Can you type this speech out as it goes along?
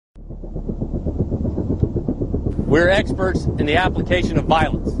We're experts in the application of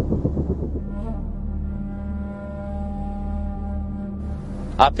violence.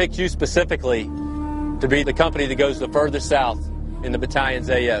 I picked you specifically to be the company that goes the furthest south in the battalion's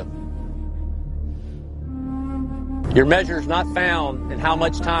AO. Your measure is not found in how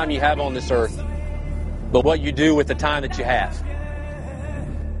much time you have on this earth, but what you do with the time that you have.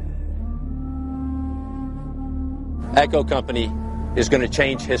 Echo Company is going to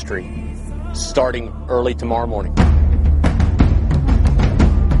change history starting early tomorrow morning.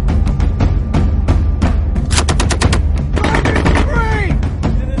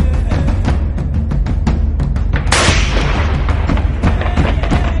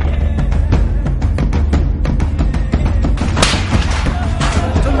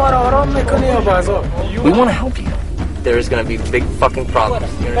 We want to help you. There's going to be big fucking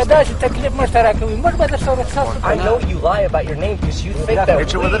problems. I know you lie about your name because you think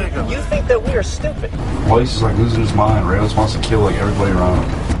that we are stupid. Police is like losing his mind. Reyes wants to kill like everybody around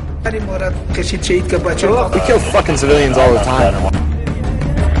him. We kill fucking civilians all the time.